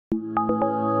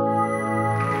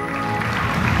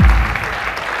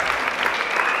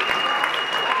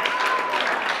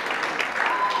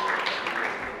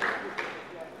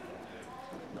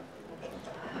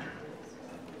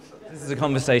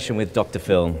conversation with Dr.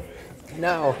 Phil.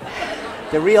 No,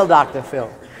 the real Dr.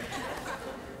 Phil.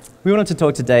 We wanted to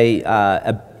talk today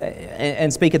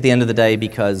and speak at the end of the day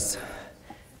because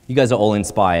you guys are all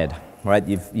inspired, right?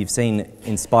 You've seen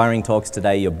inspiring talks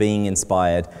today, you're being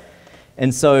inspired.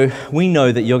 And so we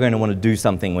know that you're going to want to do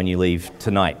something when you leave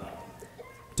tonight,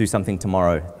 do something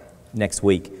tomorrow, next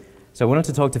week. So I wanted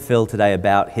to talk to Phil today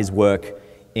about his work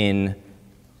in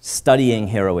studying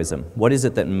heroism. What is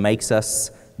it that makes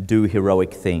us do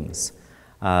heroic things?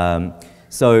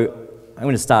 So I'm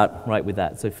going to start right with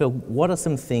that. So Phil, what are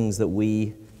some things that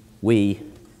we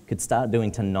could start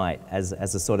doing tonight as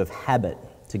a sort of habit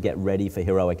to get ready for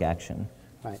heroic action?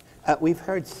 Right. We've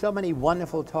heard so many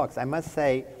wonderful talks. I must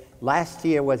say, last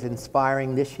year was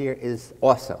inspiring. This year is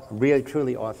awesome, really,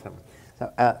 truly awesome.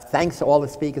 So thanks to all the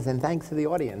speakers and thanks to the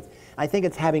audience. I think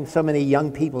it's having so many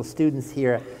young people, students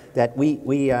here, that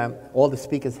all the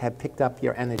speakers have picked up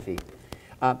your energy.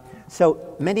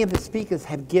 So many of the speakers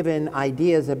have given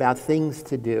ideas about things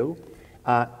to do,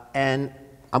 and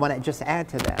I want to just add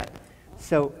to that.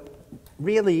 So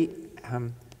really,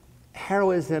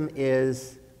 heroism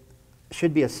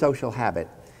should be a social habit.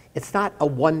 It's not a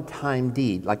one-time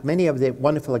deed. Like many of the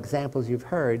wonderful examples you've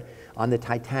heard on the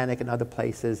Titanic and other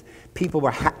places, people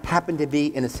happened to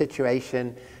be in a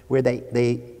situation where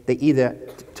they either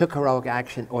took heroic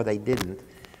action or they didn't.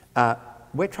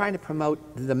 We're trying to promote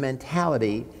the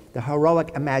mentality, the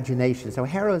heroic imagination. So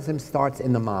heroism starts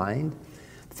in the mind,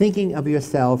 thinking of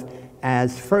yourself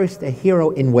as first a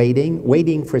hero in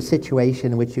waiting for a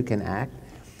situation in which you can act,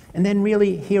 and then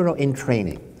really hero in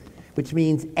training, which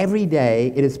means every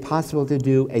day it is possible to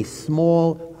do a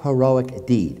small heroic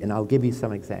deed. And I'll give you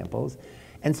some examples.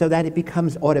 And so that it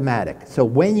becomes automatic. So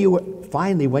when you're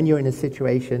in a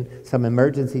situation, some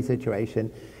emergency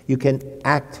situation, you can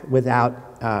act without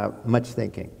much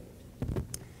thinking.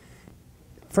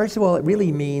 First of all, it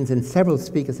really means, and several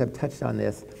speakers have touched on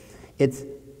this, it's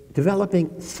developing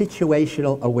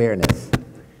situational awareness.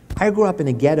 I grew up in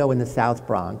a ghetto in the South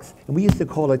Bronx, and we used to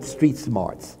call it street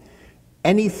smarts.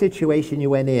 Any situation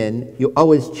you went in, you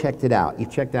always checked it out. You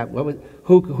checked out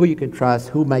who you could trust,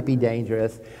 who might be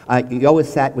dangerous. You always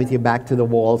sat with your back to the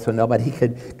wall so nobody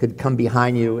could come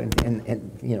behind you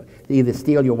and either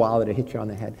steal your wallet or hit you on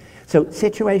the head. So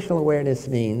situational awareness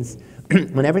means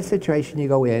whenever situation you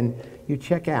go in, you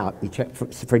check out. You check,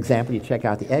 for example, you check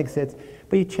out the exits,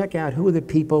 but you check out who are the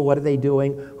people, what are they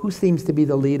doing, who seems to be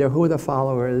the leader, who are the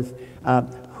followers,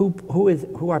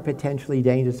 who are potentially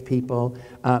dangerous people,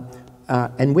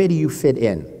 and where do you fit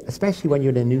in, especially when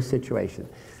you're in a new situation.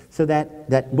 So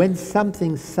that when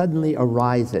something suddenly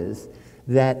arises,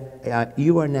 that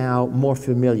you are now more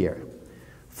familiar.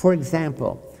 For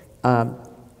example,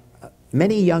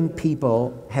 many young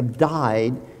people have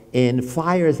died in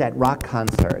fires at rock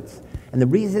concerts. And the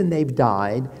reason they've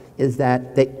died is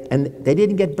that they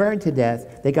didn't get burned to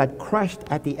death, they got crushed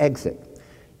at the exit.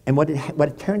 And what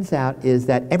it turns out is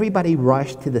that everybody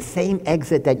rushed to the same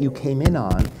exit that you came in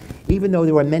on, even though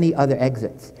there were many other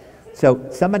exits. So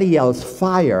somebody yells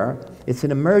fire, it's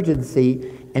an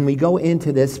emergency, and we go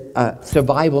into this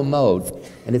survival mode.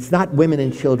 And it's not women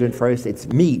and children first, it's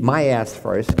me, my ass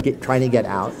first, trying to get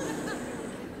out.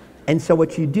 And so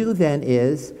what you do then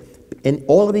is, in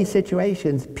all of these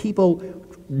situations, people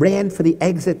ran for the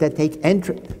exit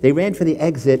they ran for the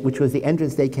exit, which was the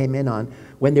entrance they came in on,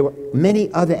 when there were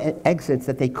many other exits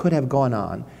that they could have gone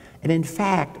on. And in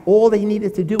fact, all they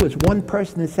needed to do was one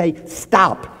person to say,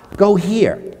 stop, go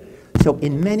here. So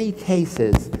in many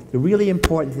cases, the really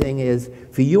important thing is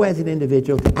for you as an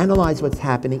individual to analyze what's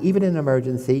happening, even in an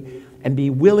emergency, and be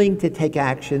willing to take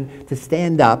action, to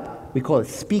stand up. We call it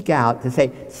speak out, to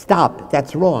say, stop,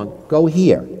 that's wrong, go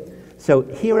here. So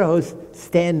heroes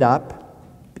stand up,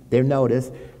 they're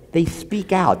noticed, they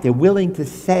speak out, they're willing to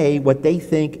say what they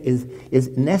think is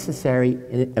necessary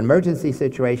in an emergency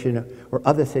situation or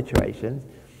other situations.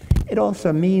 It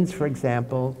also means, for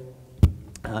example,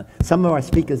 some of our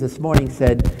speakers this morning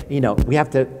said, we have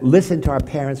to listen to our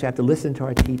parents, we have to listen to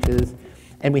our teachers,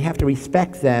 and we have to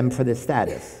respect them for their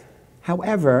status.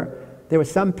 However, there are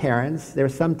some parents, there are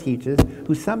some teachers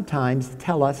who sometimes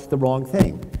tell us the wrong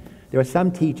thing. There are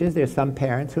some teachers, there are some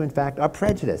parents who in fact are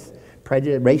prejudiced,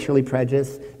 racially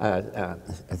prejudiced,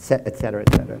 et cetera, et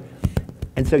cetera.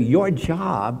 And so your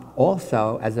job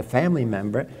also as a family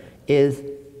member is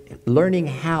learning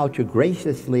how to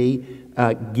graciously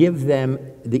give them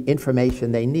the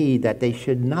information they need, that they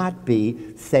should not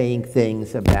be saying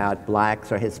things about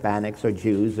blacks or Hispanics or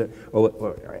Jews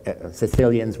or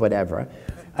Sicilians, whatever.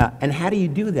 And how do you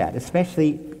do that?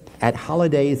 Especially at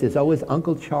holidays, there's always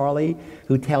Uncle Charlie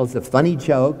who tells a funny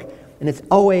joke, and it's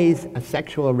always a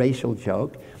sexual or racial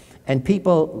joke. And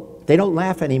people, they don't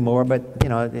laugh anymore, but you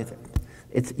know,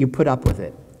 you put up with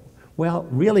it. Well,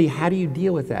 really, how do you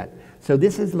deal with that? So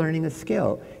this is learning a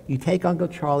skill. You take Uncle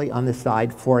Charlie on the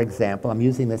side, for example. I'm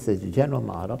using this as a general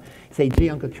model. Say,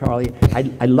 gee, Uncle Charlie,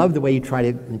 I love the way you try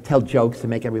to tell jokes to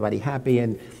make everybody happy,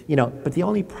 and you know. But the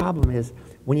only problem is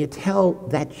when you tell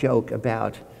that joke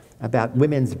about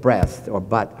women's breasts or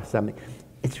butt or something,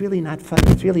 it's really not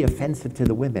funny. It's really offensive to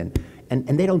the women, and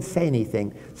they don't say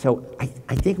anything. So I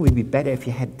think it would be better if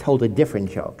you had told a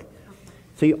different joke.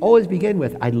 So you always begin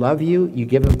with, I love you,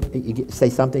 you say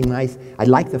something nice. I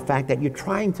like the fact that you're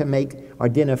trying to make our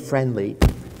dinner friendly,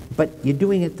 but you're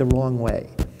doing it the wrong way.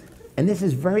 And this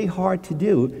is very hard to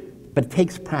do, but it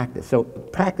takes practice. So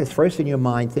practice first in your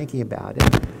mind, thinking about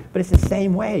it. But it's the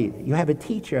same way. You have a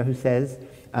teacher who says,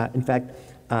 in fact,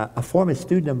 a former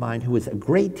student of mine who was a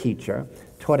great teacher,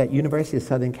 taught at University of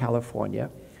Southern California,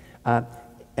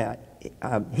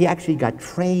 he actually got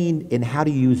trained in how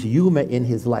to use humor in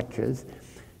his lectures.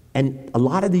 And a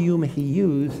lot of the humor he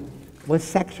used was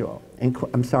sexual. And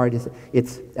I'm sorry to say,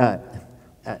 it's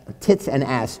tits and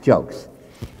ass jokes.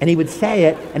 And he would say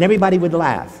it, and everybody would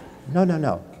laugh. No, no,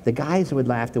 no. The guys would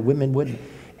laugh, the women wouldn't.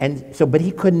 And so, but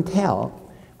he couldn't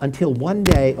tell until one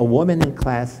day a woman in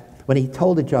class, when he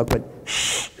told a joke, went,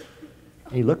 shh.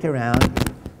 And he looked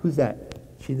around. Who's that?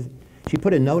 She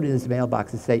put a note in his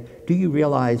mailbox and say, do you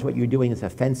realize what you're doing is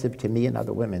offensive to me and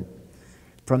other women?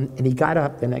 And he got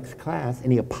up the next class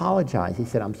and he apologized. He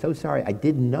said, I'm so sorry, I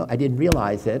didn't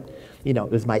realize it. You know,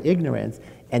 it was my ignorance.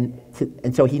 And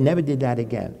so he never did that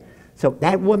again. So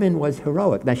that woman was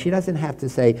heroic. Now she doesn't have to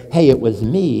say, hey, it was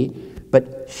me,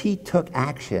 but she took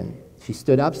action. She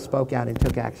stood up, spoke out, and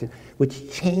took action,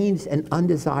 which changed an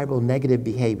undesirable negative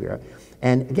behavior.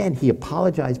 And again, he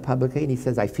apologized publicly and he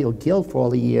says, I feel guilt for all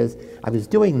the years I was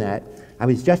doing that. I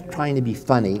was just trying to be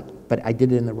funny, but I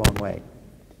did it in the wrong way.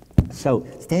 So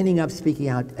standing up, speaking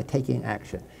out, taking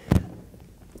action.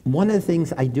 One of the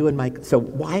things I do in my, so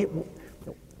why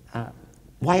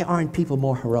aren't people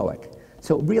more heroic?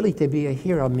 So really to be a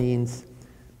hero means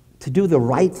to do the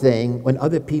right thing when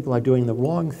other people are doing the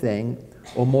wrong thing,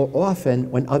 or more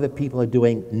often when other people are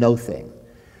doing no thing.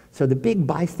 So the big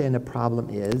bystander problem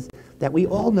is that we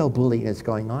all know bullying is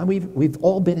going on. We've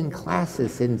all been in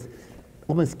classes since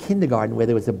almost kindergarten where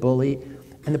there was a bully.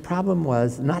 And the problem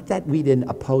was not that we didn't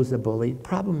oppose the bully. The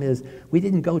problem is we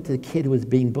didn't go to the kid who was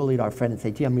being bullied, our friend, and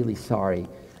say, gee, I'm really sorry.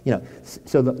 You know,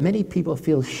 so that many people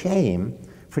feel shame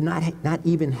for not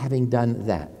even having done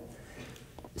that.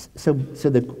 So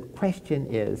the question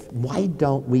is, why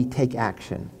don't we take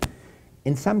action?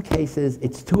 In some cases,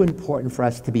 it's too important for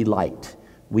us to be liked.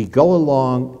 We go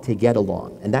along to get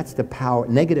along, and that's the power,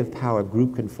 negative power of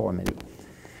group conformity.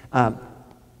 And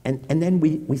then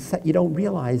you don't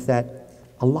realize that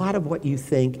a lot of what you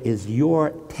think is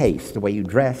your taste, the way you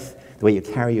dress, the way you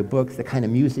carry your books, the kind of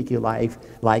music you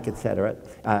like, etc.,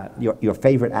 your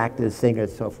favorite actors,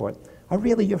 singers, so forth, are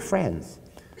really your friends.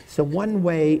 So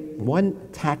one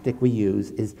tactic we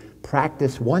use is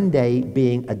practice one day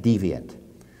being a deviant.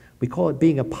 We call it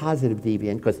being a positive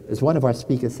deviant because, as one of our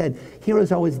speakers said,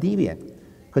 heroes are always deviant.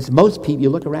 Because most people,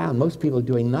 you look around, most people are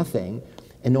doing nothing.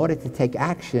 In order to take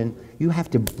action, you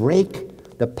have to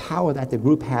break the power that the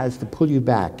group has to pull you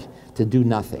back to do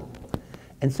nothing.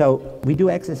 And so we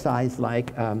do exercise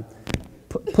like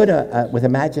with a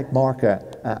magic marker,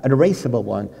 an erasable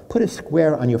one, put a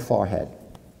square on your forehead.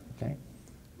 Okay?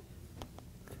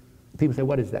 People say,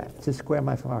 what is that? It's a square on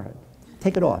my forehead.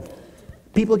 Take it off.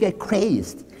 People get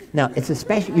crazed. Now, it's a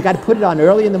special, you got to put it on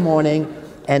early in the morning,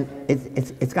 and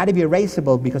it's got to be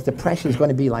erasable because the pressure is going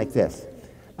to be like this.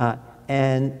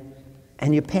 And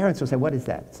your parents will say, what is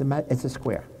that? It's a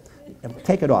square.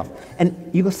 Take it off. And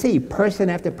you will see, person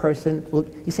after person,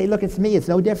 you say, look, it's me, it's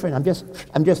no different,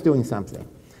 I'm just doing something.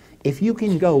 If you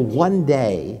can go one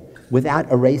day without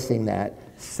erasing that,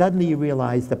 suddenly you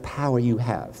realize the power you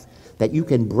have, that you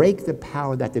can break the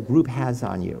power that the group has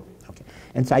on you.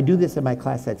 And so I do this in my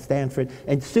class at Stanford,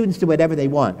 and students do whatever they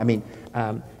want. I mean,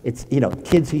 it's, you know,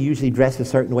 kids who usually dress a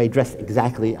certain way dress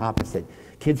exactly opposite.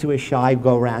 Kids who are shy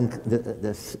go around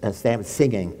the Stanford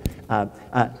singing.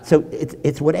 So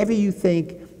it's whatever you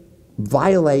think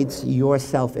violates your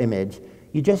self-image.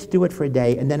 You just do it for a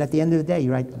day, and then at the end of the day,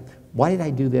 you're like, why did I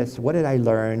do this? What did I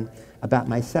learn about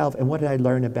myself, and what did I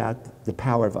learn about the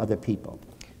power of other people?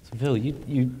 So Phil,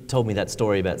 you told me that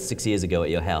story about 6 years ago at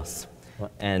your house.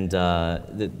 And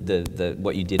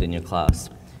what you did in your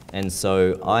class. And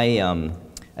so I,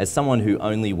 as someone who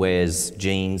only wears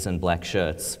jeans and black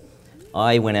shirts,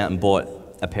 I went out and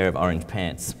bought a pair of orange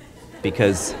pants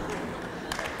because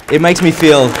it makes me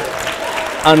feel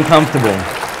uncomfortable.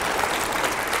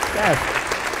 Yes.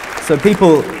 So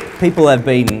people have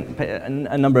been,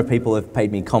 a number of people have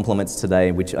paid me compliments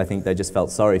today, which I think they just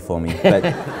felt sorry for me. But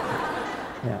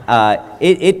Yeah.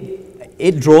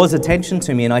 it draws attention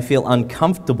to me, and I feel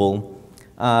uncomfortable.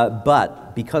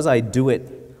 But because I do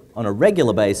it on a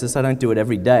regular basis, I don't do it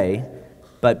every day.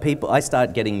 But I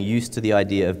start getting used to the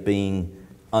idea of being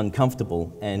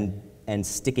uncomfortable and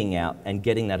sticking out and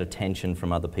getting that attention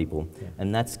from other people,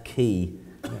 and that's key.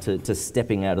 To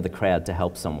stepping out of the crowd to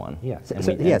help someone. Yeah.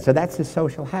 So that's a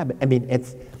social habit. I mean,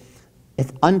 it's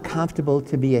uncomfortable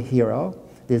to be a hero.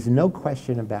 There's no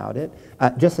question about it.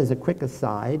 Just as a quick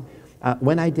aside,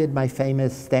 when I did my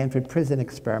famous Stanford prison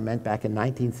experiment back in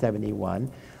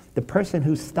 1971, the person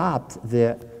who stopped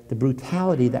the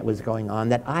brutality that was going on,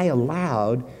 that I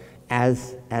allowed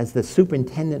as the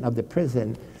superintendent of the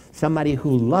prison, somebody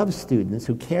who loves students,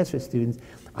 who cares for students,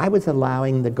 I was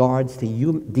allowing the guards to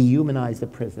dehumanize the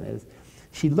prisoners.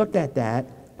 She looked at that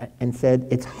and said,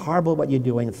 it's horrible what you're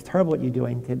doing, it's terrible what you're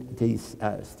doing to these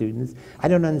students. I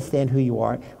don't understand who you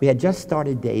are. We had just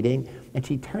started dating, and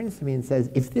she turns to me and says,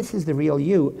 if this is the real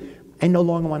you, I no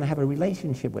longer want to have a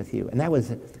relationship with you. And that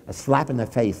was a slap in the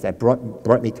face that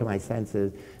brought me to my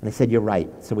senses, and I said, you're right,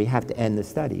 so we have to end the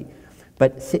study.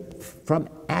 But from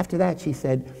after that, she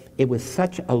said, it was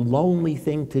such a lonely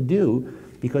thing to do,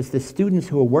 because the students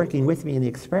who were working with me in the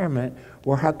experiment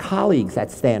were her colleagues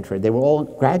at Stanford. They were all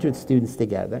graduate students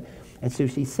together. And so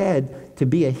she said, to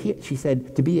be a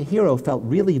hero felt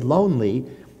really lonely.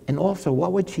 And also,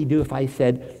 what would she do if I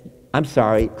said, I'm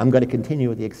sorry, I'm going to continue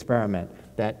with the experiment?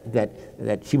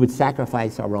 That she would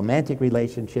sacrifice our romantic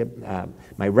relationship,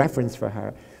 my reference for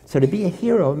her. So to be a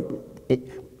hero,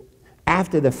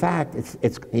 after the fact,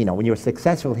 it's when you're a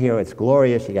successful hero, it's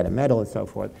glorious, you get a medal and so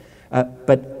forth.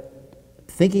 But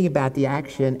thinking about the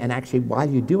action and actually while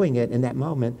you're doing it in that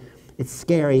moment, it's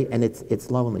scary and it's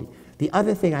lonely. The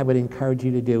other thing I would encourage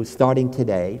you to do starting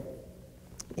today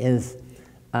is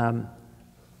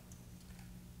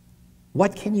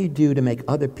what can you do to make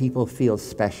other people feel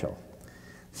special?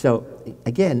 So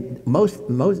again,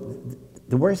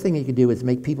 the worst thing you can do is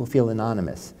make people feel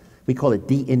anonymous. We call it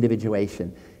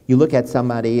de-individuation. You look at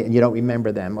somebody and you don't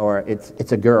remember them, or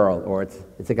it's a girl, or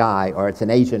it's a guy, or it's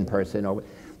an Asian person, or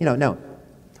no.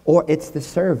 Or it's the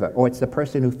server, or it's the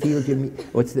person who feeds you,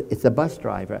 or it's the bus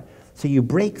driver. So you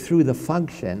break through the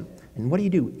function, and what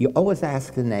do? You always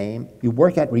ask the name, you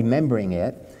work at remembering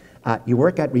it, you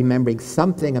work at remembering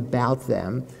something about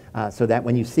them, so that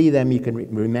when you see them, you can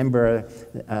remember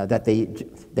that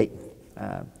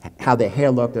how their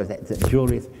hair looked, or the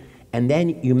jewelry, and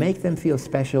then you make them feel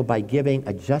special by giving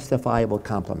a justifiable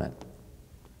compliment.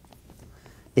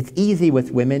 It's easy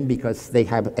with women because they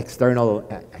have external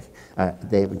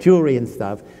they have jewelry and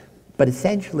stuff, but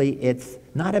essentially it's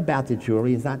not about the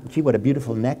jewelry. It's not, gee, what a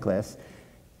beautiful necklace.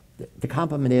 The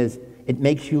compliment is, it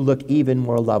makes you look even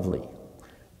more lovely.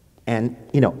 And,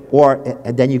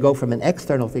 and then you go from an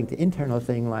external thing to internal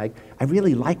thing, like, I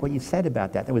really like what you said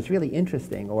about that. That was really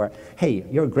interesting. Or, hey,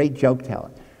 you're a great joke teller.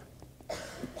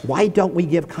 Why don't we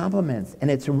give compliments?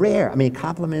 And it's rare. I mean,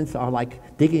 compliments are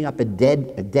like digging up a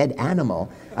dead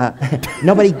animal.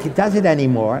 Nobody does it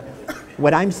anymore.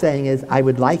 What I'm saying is, I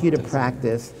would like you to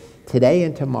practice today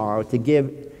and tomorrow to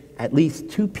give at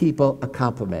least 2 people a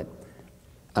compliment,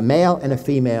 a male and a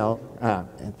female,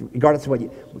 regardless of what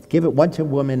you give it, one to a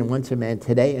woman and one to a man,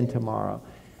 today and tomorrow.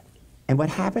 And what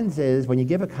happens is, when you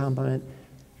give a compliment,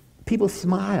 people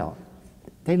smile.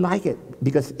 They like it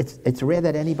because it's rare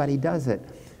that anybody does it.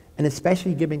 And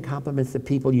especially giving compliments to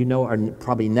people you know are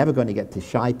probably never going to get to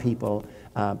shy people.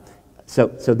 So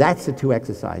that's the 2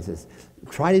 exercises.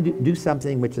 Try to do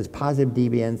something which is positive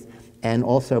deviance, and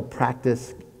also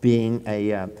practice being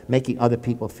making other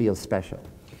people feel special.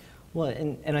 Well,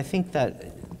 and I think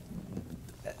that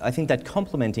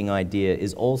complimenting idea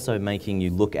is also making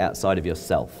you look outside of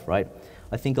yourself, right?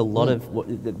 I think a lot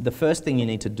of the first thing you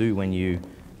need to do when you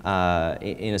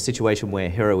in a situation where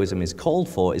heroism is called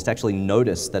for is to actually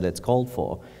notice that it's called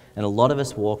for. And a lot of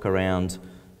us walk around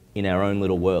in our own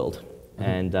little world.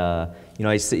 And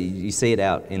you see it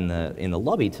out in the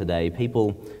lobby today.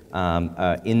 People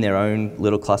are in their own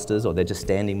little clusters, or they're just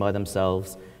standing by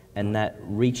themselves, and that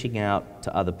reaching out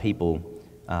to other people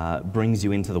brings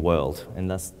you into the world, and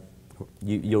thus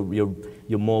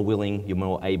you're more willing, you're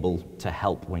more able to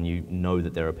help when you know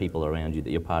that there are people around you, that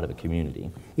you're part of a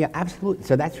community. Yeah, absolutely.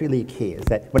 So that's really key. Is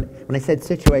that when I said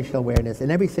situational awareness,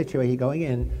 in every situation you're going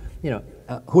in,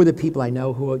 who are the people I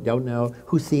know, who I don't know,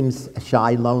 who seems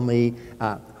shy, lonely,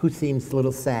 who seems a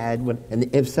little sad,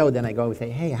 and if so, then I go and say,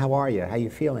 hey, how are you? How are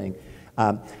you feeling?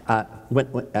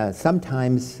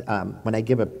 Sometimes when I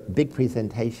give a big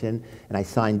presentation and I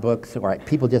sign books, or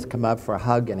people just come up for a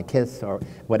hug and a kiss or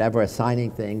whatever,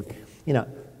 signing things,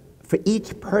 for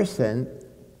each person,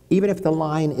 even if the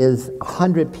line is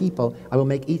 100 people, I will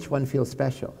make each one feel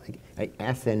special. I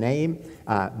ask their name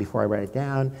before I write it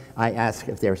down. I ask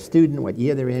if they're a student, what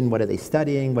year they're in, what are they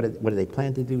studying, what do they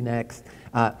plan to do next,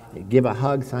 give a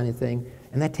hug, sign a thing,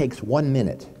 and that takes 1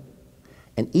 minute.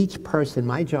 And each person,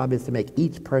 my job is to make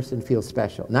each person feel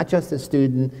special, not just a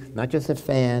student, not just a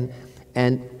fan,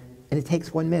 and it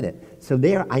takes 1 minute. So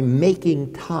there I'm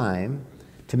making time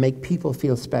to make people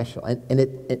feel special, and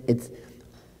it's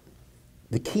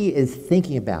the key is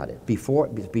thinking about it before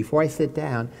I sit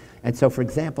down. And so, for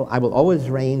example, I will always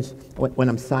arrange when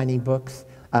I'm signing books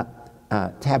to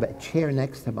have a chair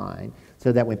next to mine,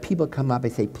 so that when people come up, I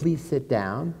say, "Please sit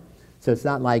down." So it's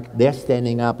not like they're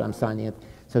standing up, I'm signing it.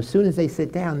 So as soon as they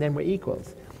sit down, then we're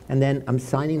equals. And then I'm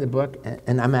signing the book,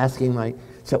 and I'm asking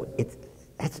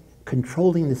that's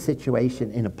controlling the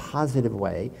situation in a positive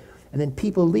way. And then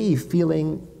people leave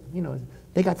feeling,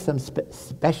 they got some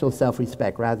special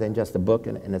self-respect rather than just a book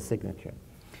and a signature.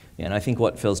 Yeah, and I think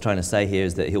what Phil's trying to say here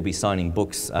is that he'll be signing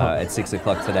books at 6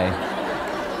 o'clock today.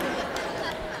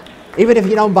 Even if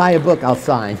you don't buy a book, I'll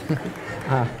sign.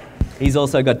 He's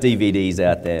also got DVDs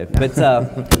out there. But,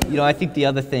 I think the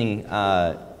other thing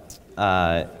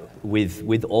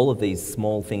with all of these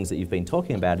small things that you've been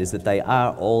talking about is that they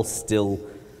are all still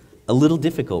a little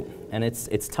difficult. And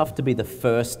it's tough to be the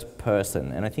first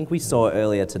person. And I think we saw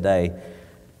earlier today,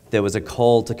 there was a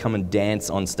call to come and dance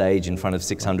on stage in front of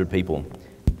 600 people.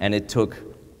 And it took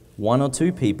 1 or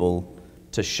 2 people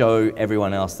to show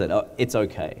everyone else that it's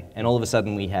okay. And all of a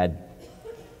sudden we had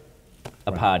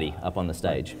a party up on the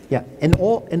stage. Yeah, and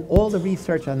all the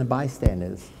research on the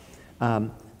bystanders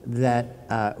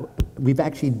that we've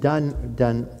actually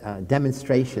done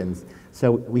demonstrations.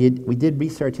 So we did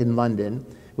research in London.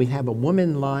 We have a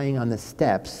woman lying on the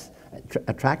steps,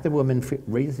 attractive woman,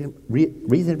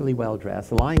 reasonably well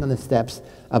dressed, lying on the steps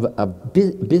of a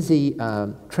busy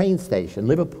train station,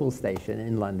 Liverpool station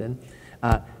in London,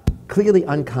 clearly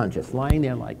unconscious, lying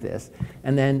there like this.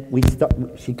 And then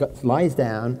she lies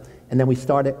down, and then we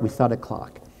start a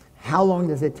clock. How long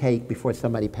does it take before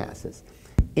somebody passes?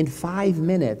 In 5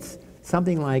 minutes,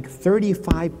 something like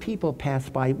 35 people pass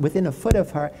by within a foot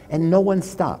of her, and no one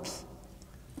stops.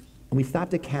 And we stop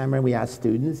the camera, and we ask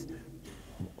students,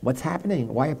 what's happening?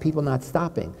 Why are people not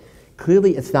stopping?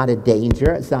 Clearly, it's not a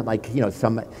danger. It's not like,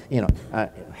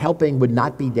 helping would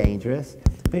not be dangerous.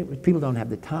 People don't have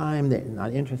the time, they're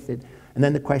not interested. And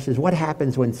then the question is, what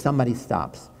happens when somebody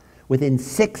stops? Within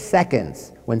 6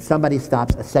 seconds, when somebody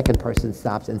stops, a second person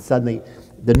stops, and suddenly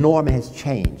the norm has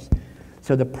changed.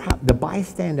 So the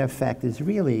bystander effect is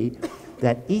really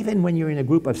that even when you're in a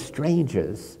group of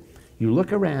strangers, you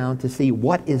look around to see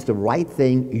what is the right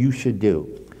thing you should do.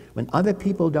 When other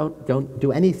people don't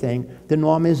do anything, the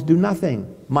norm is do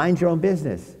nothing, mind your own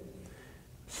business.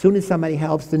 As soon as somebody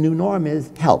helps, the new norm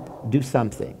is help, do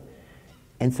something.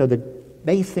 And so the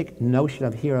basic notion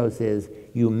of heroes is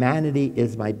humanity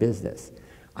is my business.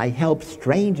 I help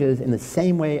strangers in the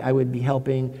same way I would be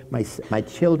helping my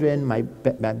children, my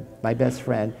best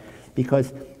friend,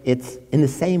 because it's in the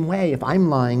same way. If I'm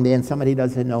lying there and somebody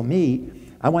doesn't know me,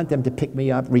 I want them to pick me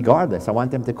up regardless. I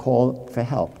want them to call for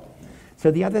help.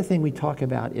 So the other thing we talk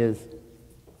about is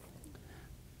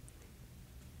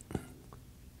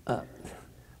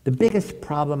the biggest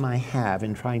problem I have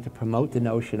in trying to promote the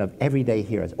notion of everyday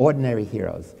heroes, ordinary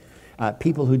heroes,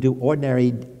 people who do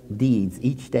ordinary deeds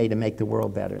each day to make the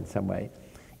world better in some way,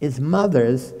 is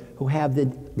mothers who have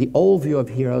the old view of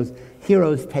heroes.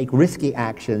 Heroes take risky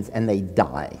actions and they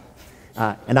die.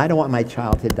 And I don't want my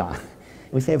child to die.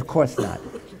 And we say, of course not.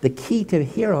 The key to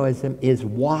heroism is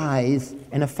wise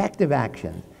and effective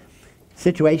action.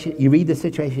 You read the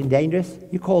situation dangerous,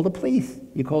 you call the police.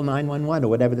 You call 911 or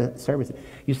whatever the service is.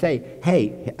 You say,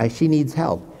 hey, she needs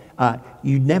help.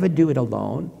 You never do it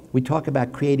alone. We talk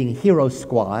about creating hero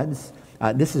squads.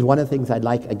 This is one of the things I'd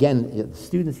like, again,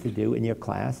 students to do in your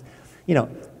class.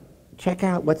 Check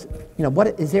out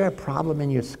is there a problem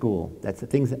in your school? That's the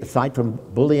things, aside from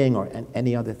bullying or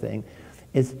any other thing,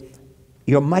 is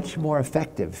you're much more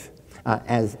effective.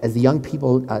 As the young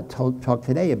people talk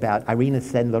today about Irina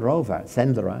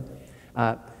Sendlera,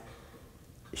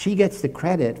 she gets the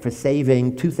credit for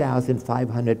saving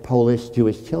 2,500 Polish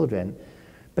Jewish children,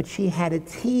 but she had a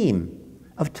team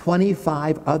of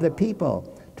 25 other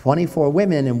people, 24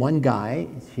 women and 1 guy,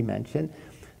 she mentioned.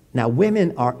 Now,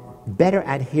 women are better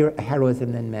at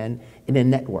heroism than men in a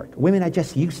network. Women are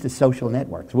just used to social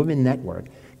networks. Women network.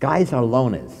 Guys are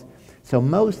loners. So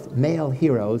most male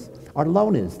heroes are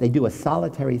loners. They do a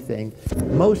solitary thing.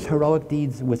 Most heroic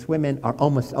deeds with women are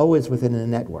almost always within a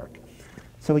network.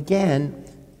 So again,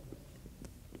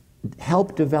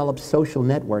 help develop social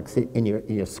networks in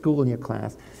your school, in your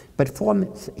class, but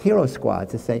form hero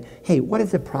squads to say, hey, what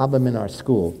is the problem in our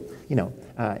school? You know,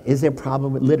 is there a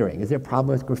problem with littering? Is there a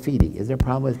problem with graffiti? Is there a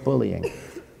problem with bullying?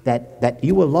 That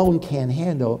you alone can't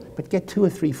handle, but get 2 or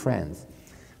 3 friends.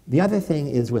 The other thing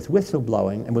is with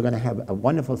whistleblowing, and we're going to have a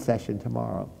wonderful session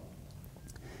tomorrow.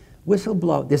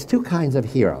 There's 2 kinds of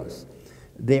heroes.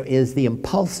 There is the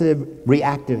impulsive,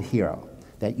 reactive hero,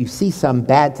 that you see some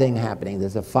bad thing happening,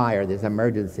 there's a fire, there's an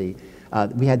emergency.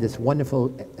 We had this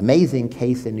wonderful, amazing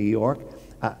case in New York.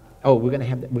 We're going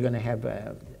to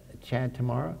have Chad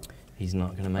tomorrow? He's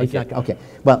not going to make it. Okay.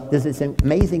 Well, there's this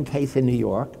amazing case in New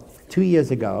York 2 years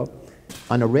ago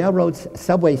on a railroad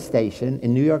subway station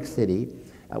in New York City,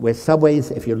 where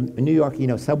subways, if you're in New York, you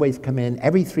know subways come in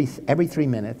every 3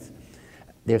 minutes.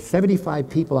 There's 75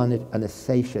 people on the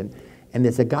station, and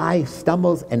there's a guy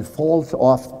stumbles and falls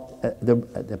off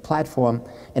the platform,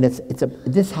 and it's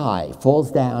this high,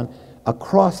 falls down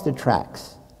across the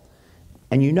tracks.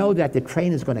 And you know that the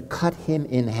train is going to cut him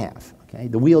in half, okay,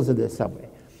 the wheels of the subway.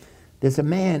 There's a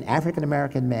man,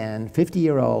 African-American man,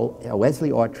 50-year-old, Wesley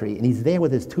Autry, and he's there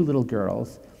with his 2 little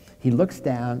girls. He looks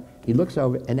down, he looks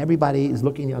over, and everybody is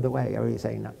looking the other way. Everybody's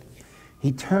saying nothing.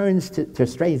 He turns to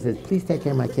strangers, says, please take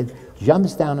care of my kids,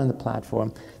 jumps down on the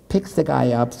platform, picks the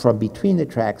guy up from between the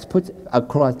tracks, puts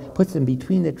him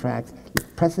between the tracks,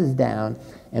 presses down,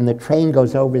 and the train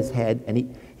goes over his head,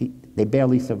 and they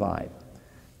barely survive.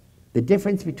 The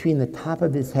difference between the top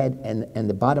of his head and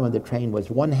the bottom of the train was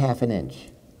 1/2 an inch.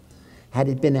 Had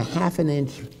it been 1/2 an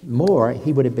inch more,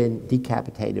 he would have been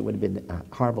decapitated. It would have been a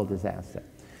horrible disaster.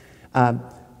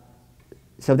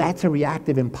 So that's a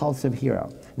reactive, impulsive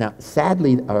hero. Now,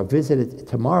 sadly, our visitor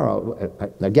tomorrow,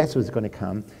 a guest was going to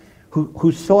come,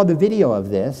 who saw the video of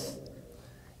this,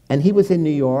 and he was in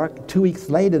New York. 2 weeks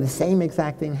later, the same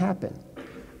exact thing happened.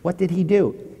 What did he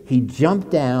do? He jumped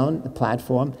down the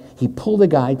platform, he pulled the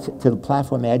guy to the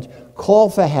platform edge,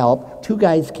 called for help. 2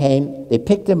 guys came, they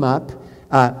picked him up,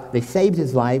 they saved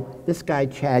his life. This guy,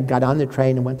 Chad, got on the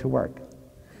train and went to work.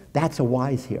 That's a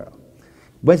wise hero.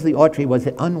 Wesley Autry was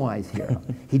an unwise hero.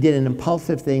 He did an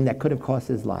impulsive thing that could have cost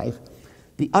his life.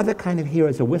 The other kind of hero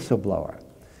is a whistleblower.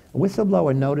 A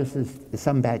whistleblower notices there's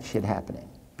some bad shit happening.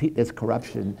 There's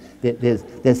corruption,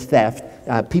 there's theft,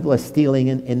 people are stealing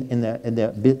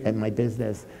in my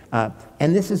business.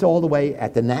 And this is all the way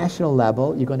at the national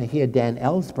level. You're going to hear Dan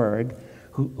Ellsberg,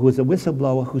 who was a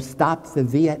whistleblower who stopped the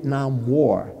Vietnam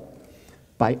War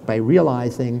by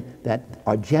realizing that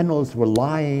our generals were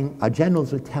lying. Our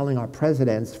generals were telling our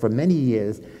presidents for many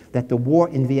years that the war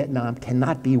in Vietnam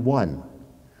cannot be won.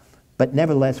 But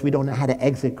nevertheless, we don't know how to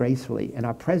exit gracefully. And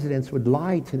our presidents would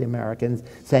lie to the Americans,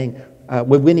 saying,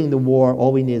 we're winning the war,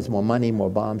 all we need is more money, more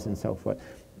bombs, and so forth.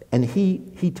 And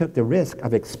he took the risk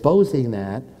of exposing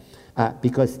that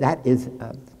because that is,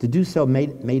 to do so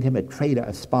made him a traitor,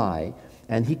 a spy,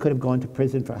 and he could have gone to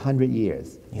prison for 100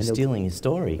 years. You're stealing his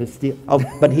story.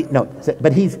 But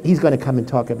he's going to come and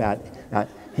talk about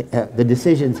the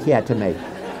decisions he had to make.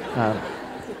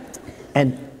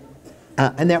 And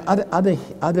there are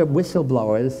other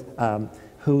whistleblowers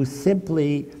who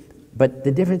simply, but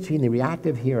the difference between the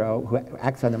reactive hero who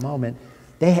acts on the moment,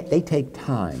 they take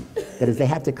time. That is, they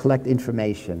have to collect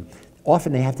information.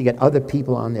 Often they have to get other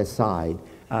people on their side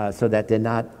so that they're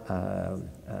not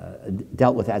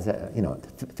dealt with as a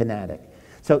fanatic.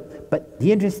 So, but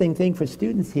the interesting thing for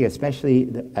students here, especially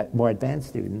the more advanced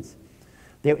students,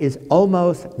 there is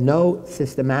almost no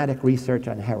systematic research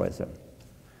on heroism.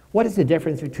 What is the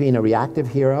difference between a reactive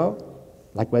hero,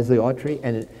 like Wesley Autry,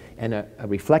 and a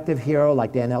reflective hero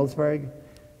like Dan Ellsberg?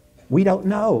 We don't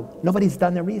know. Nobody's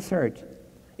done the research.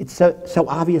 It's so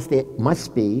obvious that it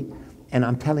must be, and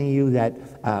I'm telling you that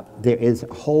there is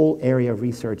a whole area of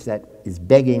research that is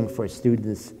begging for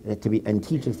students and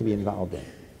teachers to be involved in.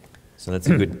 So that's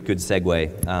a good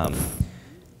segue.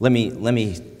 Let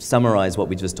me summarize what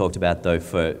we just talked about, though,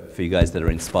 for you guys that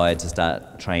are inspired to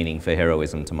start training for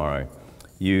heroism tomorrow.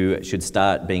 You should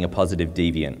start being a positive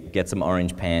deviant. Get some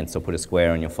orange pants or put a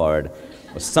square on your forehead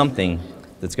or something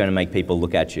that's going to make people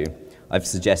look at you. I've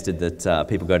suggested that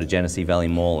people go to Genesee Valley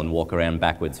Mall and walk around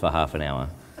backwards for half an hour.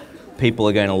 People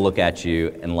are going to look at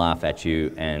you and laugh at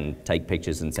you and take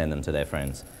pictures and send them to their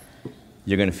friends.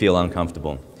 You're going to feel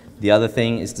uncomfortable. The other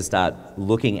thing is to start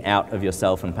looking out of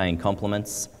yourself and paying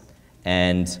compliments.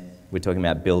 And we're talking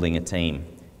about building a team.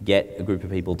 Get a group of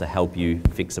people to help you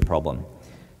fix a problem.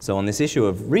 So on this issue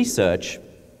of research,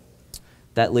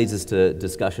 That leads us to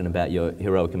discussion about your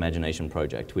Heroic Imagination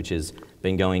project, which has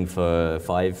been going for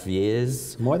 5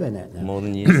 years? More than that now. More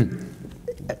than years?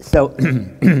 So,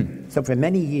 so for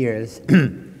many years,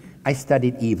 I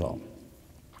studied evil.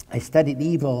 I studied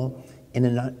evil in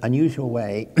an unusual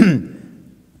way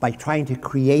by trying to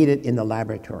create it in the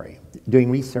laboratory,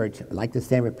 doing research like the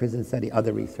Stanford Prison Study,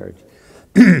 other research.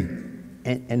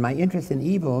 And my interest in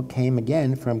evil came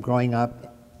again from growing up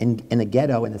in a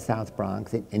ghetto in the South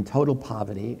Bronx, in total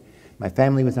poverty. My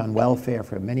family was on welfare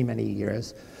for many, many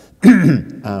years.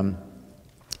 And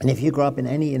if you grow up in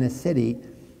any inner city,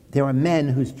 there are men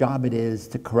whose job it is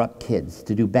to corrupt kids,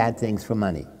 to do bad things for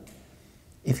money.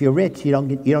 If you're rich, you don't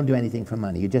do anything for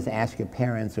money. You just ask your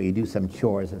parents, or you do some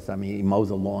chores or something, you mow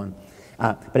the lawn.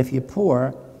 But if you're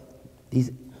poor,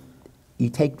 you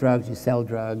take drugs, you sell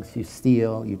drugs, you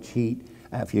steal, you cheat.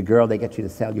 If you're a girl, they get you to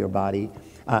sell your body.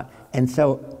 And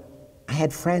so I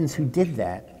had friends who did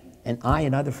that, and I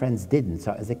and other friends didn't.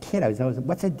 So as a kid, I was always,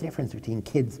 what's the difference between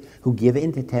kids who give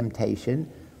in to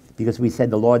temptation, because we said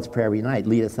the Lord's Prayer every night,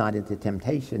 lead us not into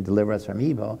temptation, deliver us from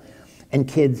evil, and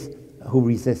kids who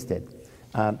resisted.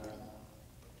 My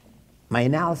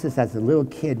analysis as a little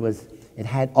kid was, it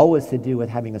had always to do with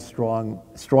having a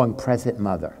strong present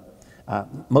mother.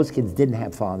 Most kids didn't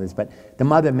have fathers, but the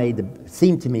mother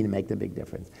seemed to me to make the big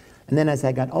difference. And then as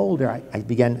I got older, I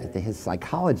began his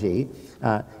psychology,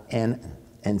 and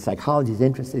psychology is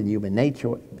interested in human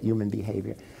nature, human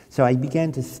behavior. So I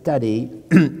began to study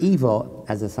evil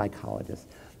as a psychologist.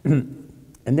 And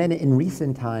then in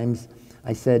recent times,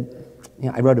 I said,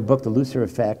 I wrote a book, The Lucifer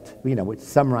Effect, which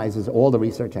summarizes all the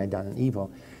research I'd done on evil.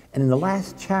 And in the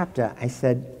last chapter, I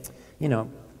said,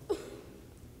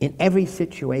 in every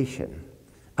situation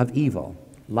of evil,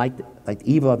 like the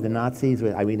evil of the Nazis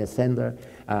with Irina Sendler,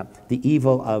 the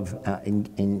evil of,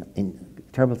 in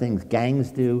terrible things gangs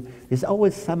do, there's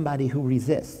always somebody who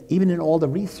resists. Even in all the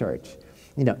research,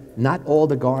 not all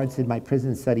the guards in my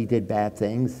prison study did bad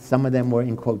things. Some of them were,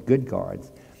 in quote, good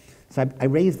guards. So I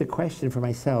raised the question for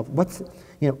myself,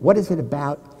 what is it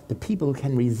about the people who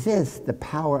can resist the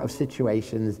power of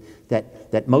situations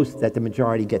that the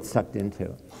majority get sucked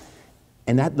into?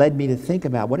 And that led me to think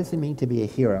about, what does it mean to be a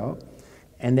hero?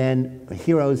 And then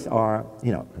heroes are,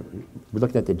 we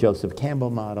looked at the Joseph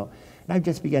Campbell model, and I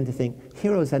just began to think,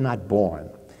 heroes are not born.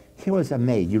 Heroes are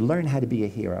made. You learn how to be a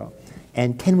hero.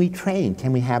 And can we train?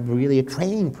 Can we have really a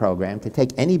training program to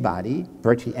take anybody,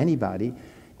 virtually anybody,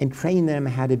 and train them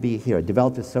how to be a hero,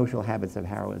 develop the social habits of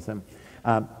heroism?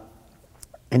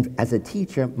 And as a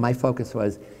teacher, my focus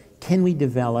was, can we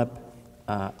develop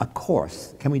a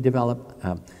course? Can we develop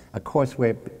a course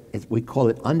where we call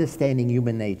it Understanding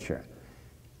Human Nature?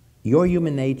 Your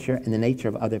human nature and the nature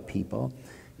of other people.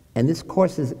 And this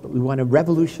course we want to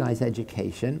revolutionize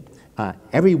education.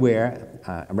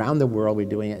 Everywhere around the world we're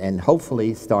doing it, and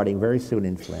hopefully starting very soon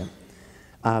in Flint,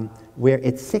 where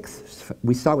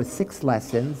we start with 6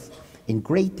 lessons in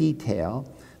great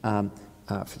detail.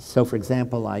 So for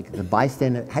example, like the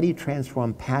bystander, how do you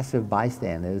transform passive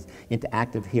bystanders into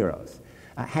active heroes?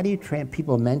 How do you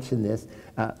people mention this,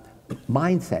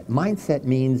 mindset. Mindset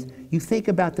means you think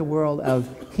about the world of,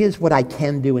 here's what I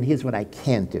can do and here's what I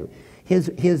can't do.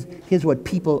 Here's what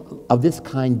people of this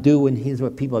kind do and here's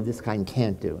what people of this kind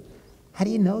can't do. How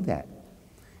do you know that?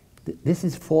 This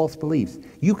is false beliefs.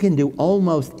 You can do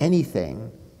almost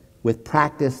anything with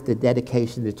practice, the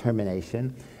dedication,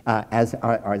 determination, as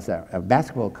our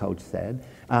basketball coach said.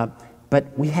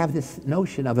 But we have this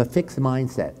notion of a fixed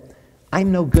mindset.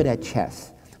 I'm no good at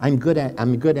chess. I'm good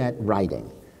at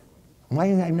writing. Why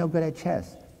am I no good at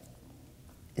chess?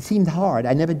 It seemed hard.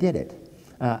 I never did it.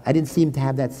 I didn't seem to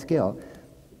have that skill.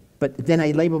 But then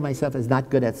I labeled myself as not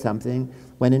good at something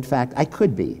when in fact I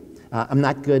could be. I'm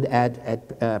not good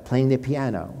at playing the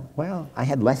piano. Well, I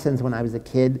had lessons when I was a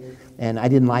kid and I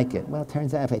didn't like it. Well, it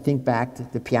turns out if I think back,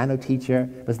 the piano teacher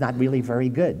was not really very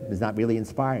good. It was not really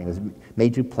inspiring. It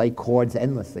made you play chords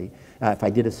endlessly. If I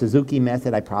did a Suzuki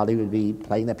method, I probably would be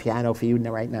playing the piano for you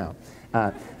right now.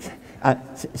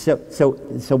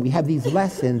 So we have these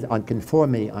lessons on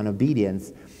conformity, on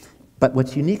obedience, but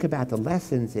what's unique about the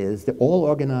lessons is they're all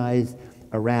organized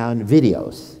around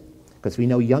videos, because we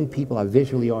know young people are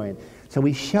visually oriented. So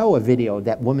we show a video of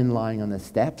that woman lying on the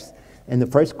steps, and the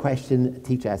first question the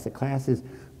teacher asks the class is,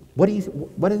 what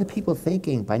are the people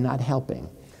thinking by not helping?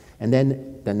 And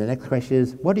then the next question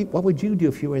is, what would you do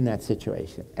if you were in that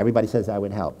situation? Everybody says, I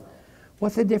would help.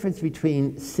 What's the difference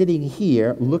between sitting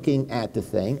here looking at the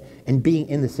thing and being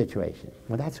in the situation?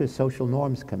 Well, that's where social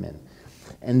norms come in.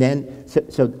 And then, so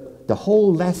the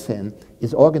whole lesson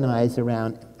is organized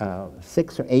around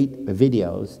 6 or 8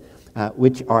 videos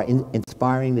which are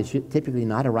inspiring. There's typically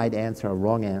not a right answer or a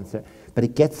wrong answer, but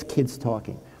it gets kids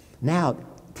talking. Now,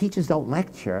 teachers don't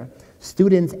lecture.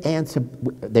 Students answer,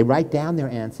 they write down their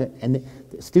answer, and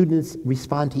the students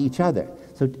respond to each other.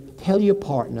 So tell your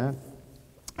partner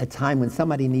a time when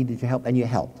somebody needed your help, and you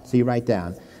helped. So you write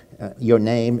down your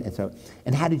name,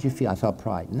 and how did you feel? I felt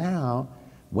pride. Now,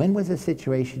 when was a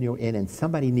situation you were in and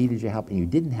somebody needed your help and you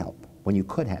didn't help when you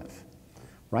could have?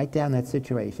 Write down that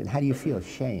situation. How do you feel?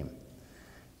 Shame.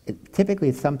 Typically,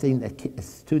 it's something that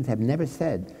students have never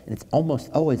said, and it's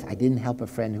almost always, I didn't help a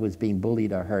friend who was being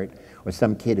bullied or hurt, or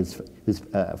some kid whose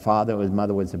father or his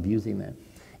mother was abusing them.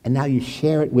 And now you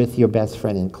share it with your best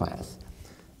friend in class.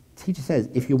 Teacher says,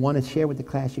 if you want to share with the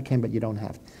class, you can, but you don't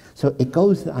have to. So it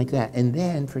goes like that. And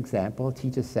then, for example,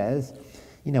 teacher says,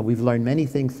 you know, we've learned many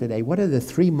things today. What are the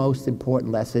 3 most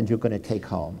important lessons you're going to take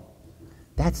home?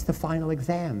 That's the final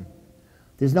exam.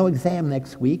 There's no exam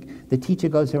next week. The teacher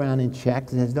goes around and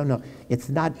checks and says, no, it's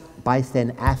not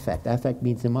bystander affect. Affect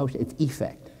means emotion. It's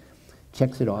effect.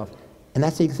 Checks it off. And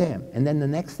that's the exam. And then the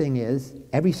next thing is,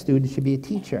 every student should be a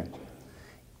teacher.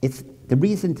 It's the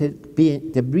reason to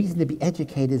be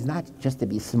educated is not just to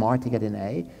be smart to get an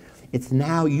A. It's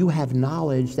now you have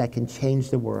knowledge that can change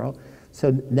the world.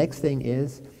 So next thing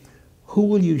is, who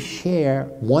will you share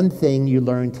one thing you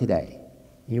learned today?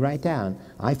 You write down,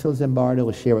 I, Phil Zimbardo,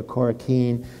 will share with Cora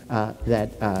Keene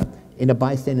that in a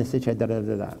bystander situation,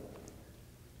 da-da-da-da.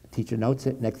 Teacher notes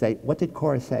it. Next day, what did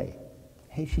Cora say?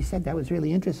 Hey, she said that was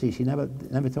really interesting. She never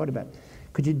thought about it.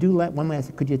 Could you do one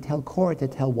last, could you tell Cora to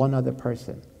tell one other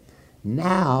person?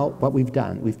 Now, what we've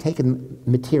done, we've taken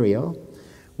material,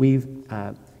 we've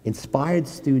inspired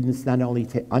students not only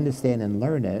to understand and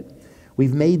learn it,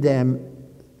 we've made them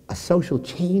a social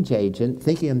change agent,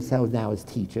 thinking of themselves now as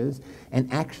teachers,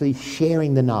 and actually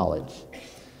sharing the knowledge.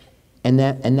 And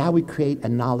now we create a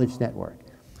knowledge network.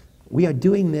 We are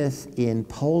doing this in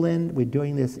Poland, we're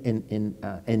doing this in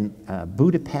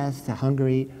Budapest,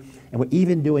 Hungary, and we're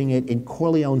even doing it in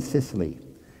Corleone, Sicily.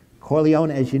 Corleone,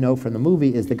 as you know from the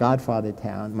movie, is the Godfather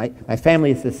town. My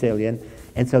family is Sicilian,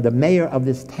 and so the mayor of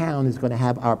this town is going to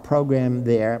have our program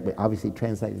there, obviously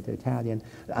translated to Italian,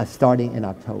 starting in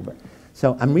October.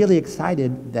 So I'm really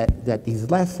excited that these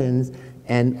lessons,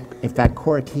 and in fact,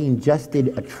 Cora Keene just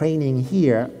did a training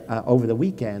here over the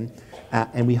weekend,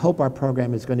 and we hope our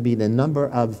program is going to be in a number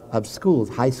of schools,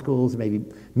 high schools, maybe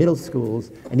middle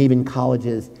schools, and even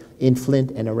colleges in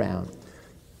Flint and around.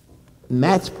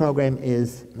 Matt's program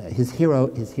is, his hero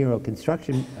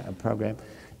construction program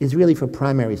is really for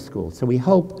primary school. So we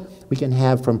hope we can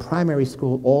have from primary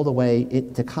school all the way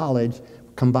to college,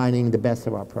 combining the best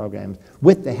of our programs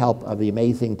with the help of the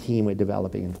amazing team we're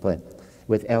developing in Flint,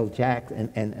 with L. Jack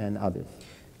and others.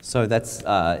 So that's,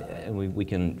 we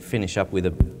can finish up with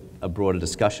a broader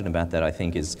discussion about that, I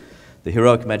think, is the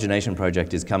Heroic Imagination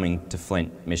Project is coming to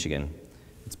Flint, Michigan.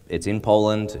 It's in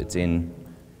Poland, it's in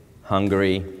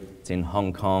Hungary, it's in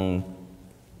Hong Kong,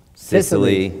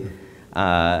 Sicily.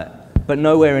 But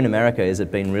nowhere in America has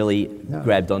it been really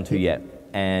grabbed onto yet.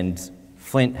 And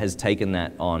Flint has taken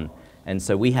that on. And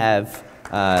so we have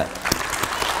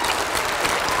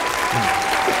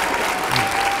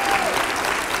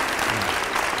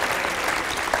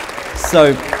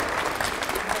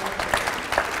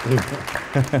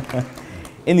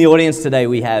in the audience today,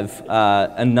 we have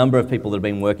a number of people that have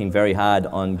been working very hard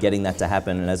on getting that to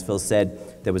happen. And as Phil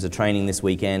said, there was a training this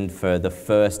weekend for the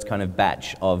first kind of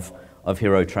batch of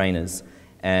hero trainers.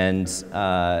 And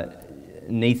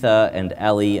Neetha and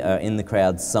Ali are in the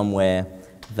crowd somewhere.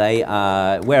 They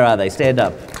are, where are they? Stand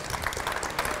up.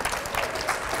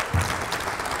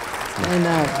 Stand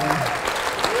up.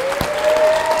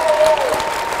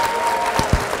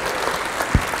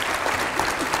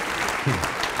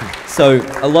 So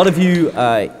a lot of you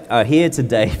are here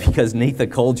today because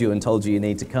Neetha called you and told you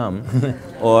need to come,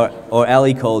 or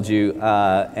Ali called you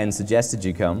and suggested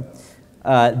you come.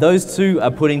 Those two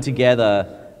are putting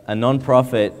together a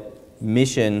non-profit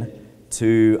mission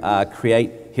to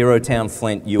create Hero Town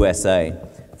Flint, USA.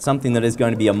 Something that is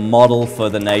going to be a model for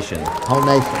the nation. Whole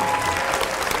nation.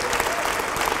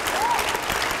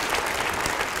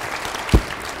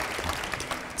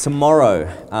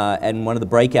 Tomorrow, in one of the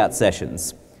breakout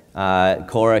sessions,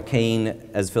 Cora Keene,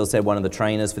 as Phil said, one of the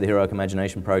trainers for the Heroic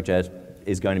Imagination Project,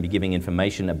 is going to be giving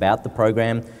information about the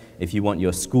program. If you want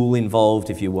your school involved,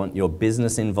 if you want your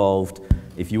business involved,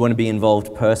 if you want to be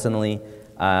involved personally,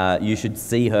 you should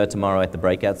see her tomorrow at the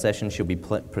breakout session. She'll be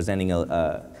presenting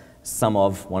some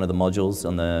of one of the modules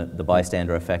on the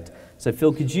bystander effect. So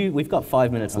Phil, we've got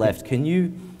 5 minutes left. Can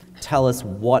you tell us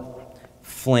what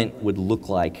Flint would look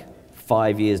like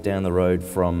 5 years down the road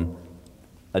from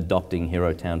adopting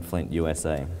Hero Town, Flint,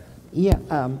 USA? Yeah,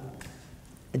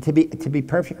 to be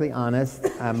perfectly honest,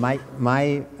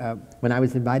 when I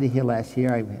was invited here last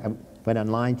year, I went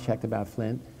online, checked about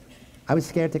Flint. I was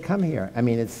scared to come here. I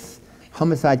mean, it's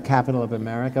homicide capital of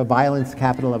America, violence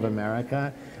capital of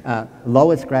America,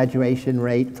 lowest graduation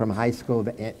rate from high school of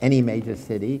any major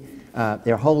city.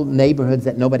 There are whole neighborhoods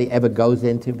that nobody ever goes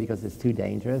into because it's too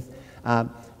dangerous.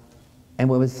 And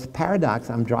what was paradox,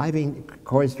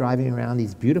 Cora's driving around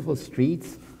these beautiful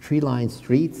streets, tree-lined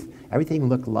streets. Everything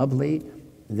looked lovely.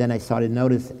 Then I started to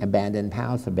notice abandoned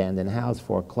house,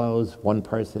 foreclosed, one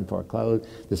person foreclosed.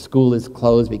 The school is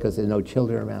closed because there's no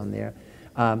children around there.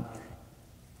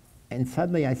 And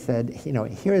suddenly I said, you know,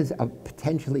 here's a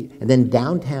potentially, and then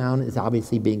downtown is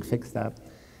obviously being fixed up.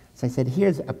 So I said,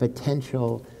 here's a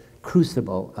potential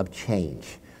crucible of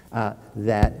change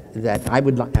that I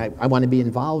want to be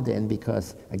involved in,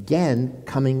 because again,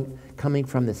 coming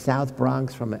from the South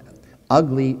Bronx, from an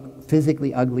ugly,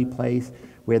 physically ugly place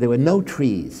where there were no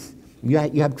trees. You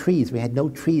have trees. We had no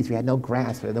trees. We had no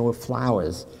grass. There were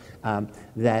flowers.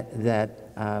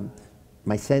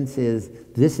 My sense is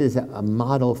this is a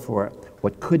model for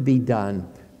what could be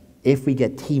done if we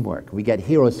get teamwork. We get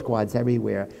hero squads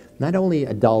everywhere. Not only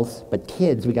adults, but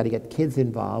kids. We got to get kids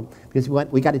involved, because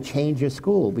we got to change your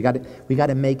school. We got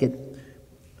to make it.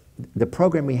 The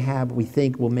program we have, we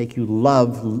think, will make you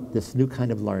love this new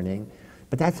kind of learning,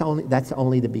 but that's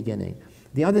only the beginning.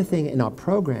 The other thing in our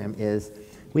program is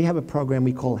we have a program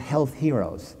we call Health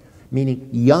Heroes, meaning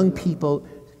young people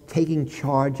taking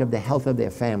charge of the health of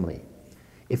their family.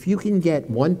 If you can get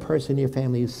one person in your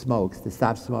family who smokes to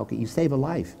stop smoking, you save a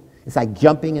life. It's like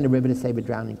jumping in a river to save a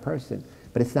drowning person,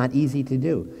 but it's not easy to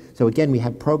do. So again, we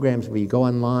have programs where you go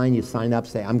online, you sign up,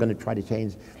 say, I'm going to try to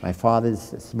change my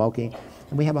father's smoking.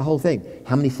 And we have a whole thing.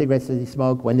 How many cigarettes does he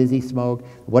smoke? When does he smoke?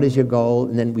 What is your goal?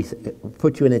 And then we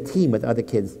put you in a team with other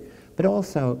kids. But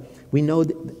also, we know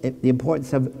the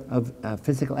importance of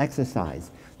physical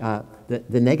exercise, the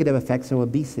negative effects of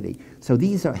obesity. So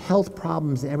these are health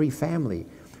problems in every family.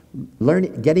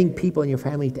 Getting people in your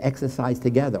family to exercise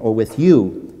together, or with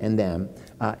you and them,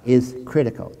 is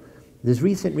critical. There's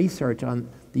recent research on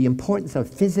the importance of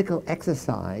physical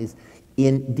exercise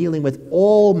in dealing with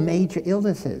all major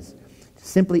illnesses.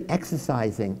 Simply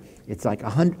exercising, it's like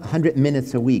 100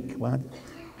 minutes a week. Well,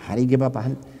 how do you give up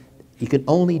 100? You can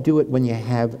only do it when you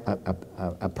have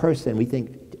a person, we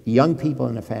think young people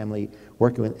in a family,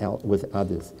 working with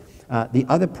others. The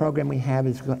other program we have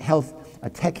is Health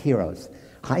Tech Heroes.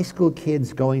 High school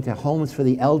kids going to homes for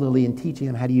the elderly and teaching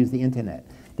them how to use the internet.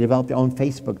 Develop their own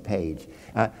Facebook page.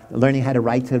 Learning how to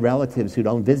write to relatives who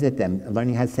don't visit them.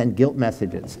 Learning how to send guilt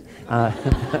messages.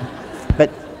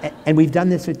 And we've done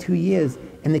this for 2 years,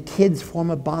 and the kids form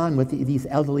a bond with these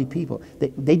elderly people.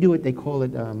 They do it, they call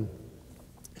it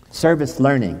service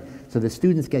learning. So the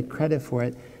students get credit for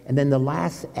it. And then the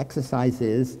last exercise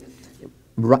is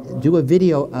do a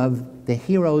video of the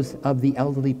heroes of the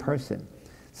elderly person.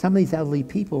 Some of these elderly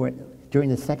people were during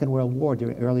the Second World War,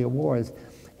 during earlier wars,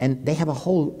 and they have a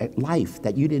whole life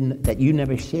that you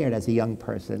never shared as a young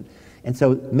person. And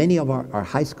so many of our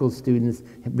high school students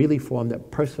have really formed a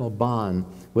personal bond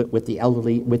with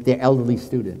their elderly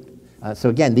student. So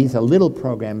again, these are little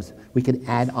programs we could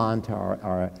add on to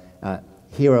our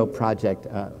Hero Project,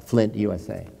 Flint,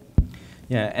 USA.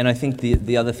 Yeah, and I think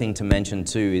the other thing to mention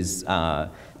too is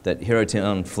that Hero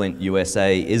Town Flint,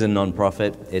 USA is a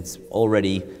non-profit. It's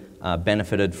already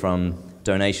benefited from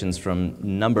donations from a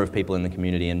number of people in the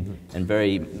community, and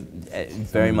very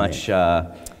much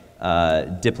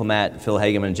Diplomat, Phil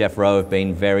Hageman and Jeff Rowe have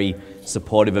been very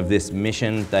supportive of this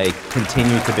mission. They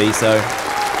continue to be so.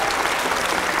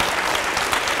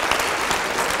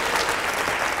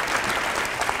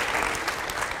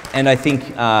 And I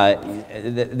think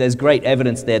there's great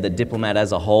evidence there that Diplomat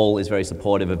as a whole is very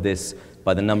supportive of this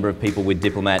by the number of people with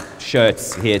Diplomat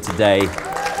shirts here today.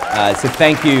 So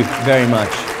thank you very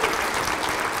much.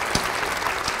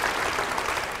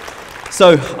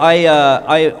 So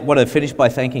I want to finish by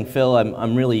thanking Phil.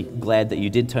 I'm really glad that you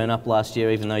did turn up last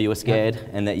year, even though you were scared,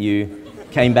 and that you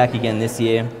came back again this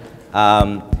year.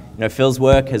 You know, Phil's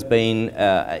work has been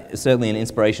certainly an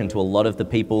inspiration to a lot of the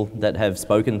people that have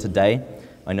spoken today.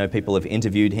 I know people have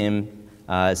interviewed him,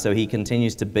 so he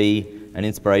continues to be an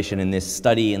inspiration in this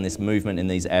study, in this movement, in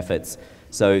these efforts.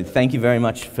 So thank you very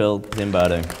much, Phil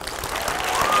Zimbardo.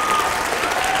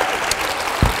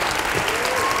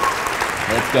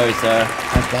 Let's go, sir.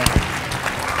 Okay.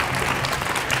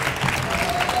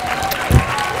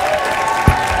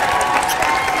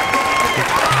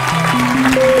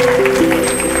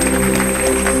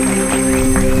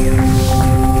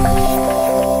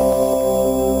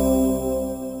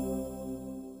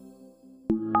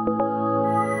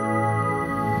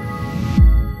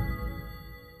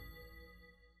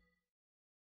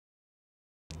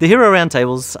 The Hero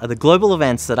Roundtables are the global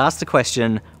events that ask the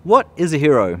question, what is a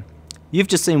hero? You've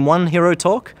just seen one hero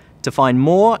talk. To find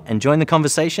more and join the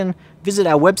conversation, visit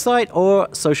our website or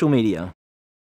social media.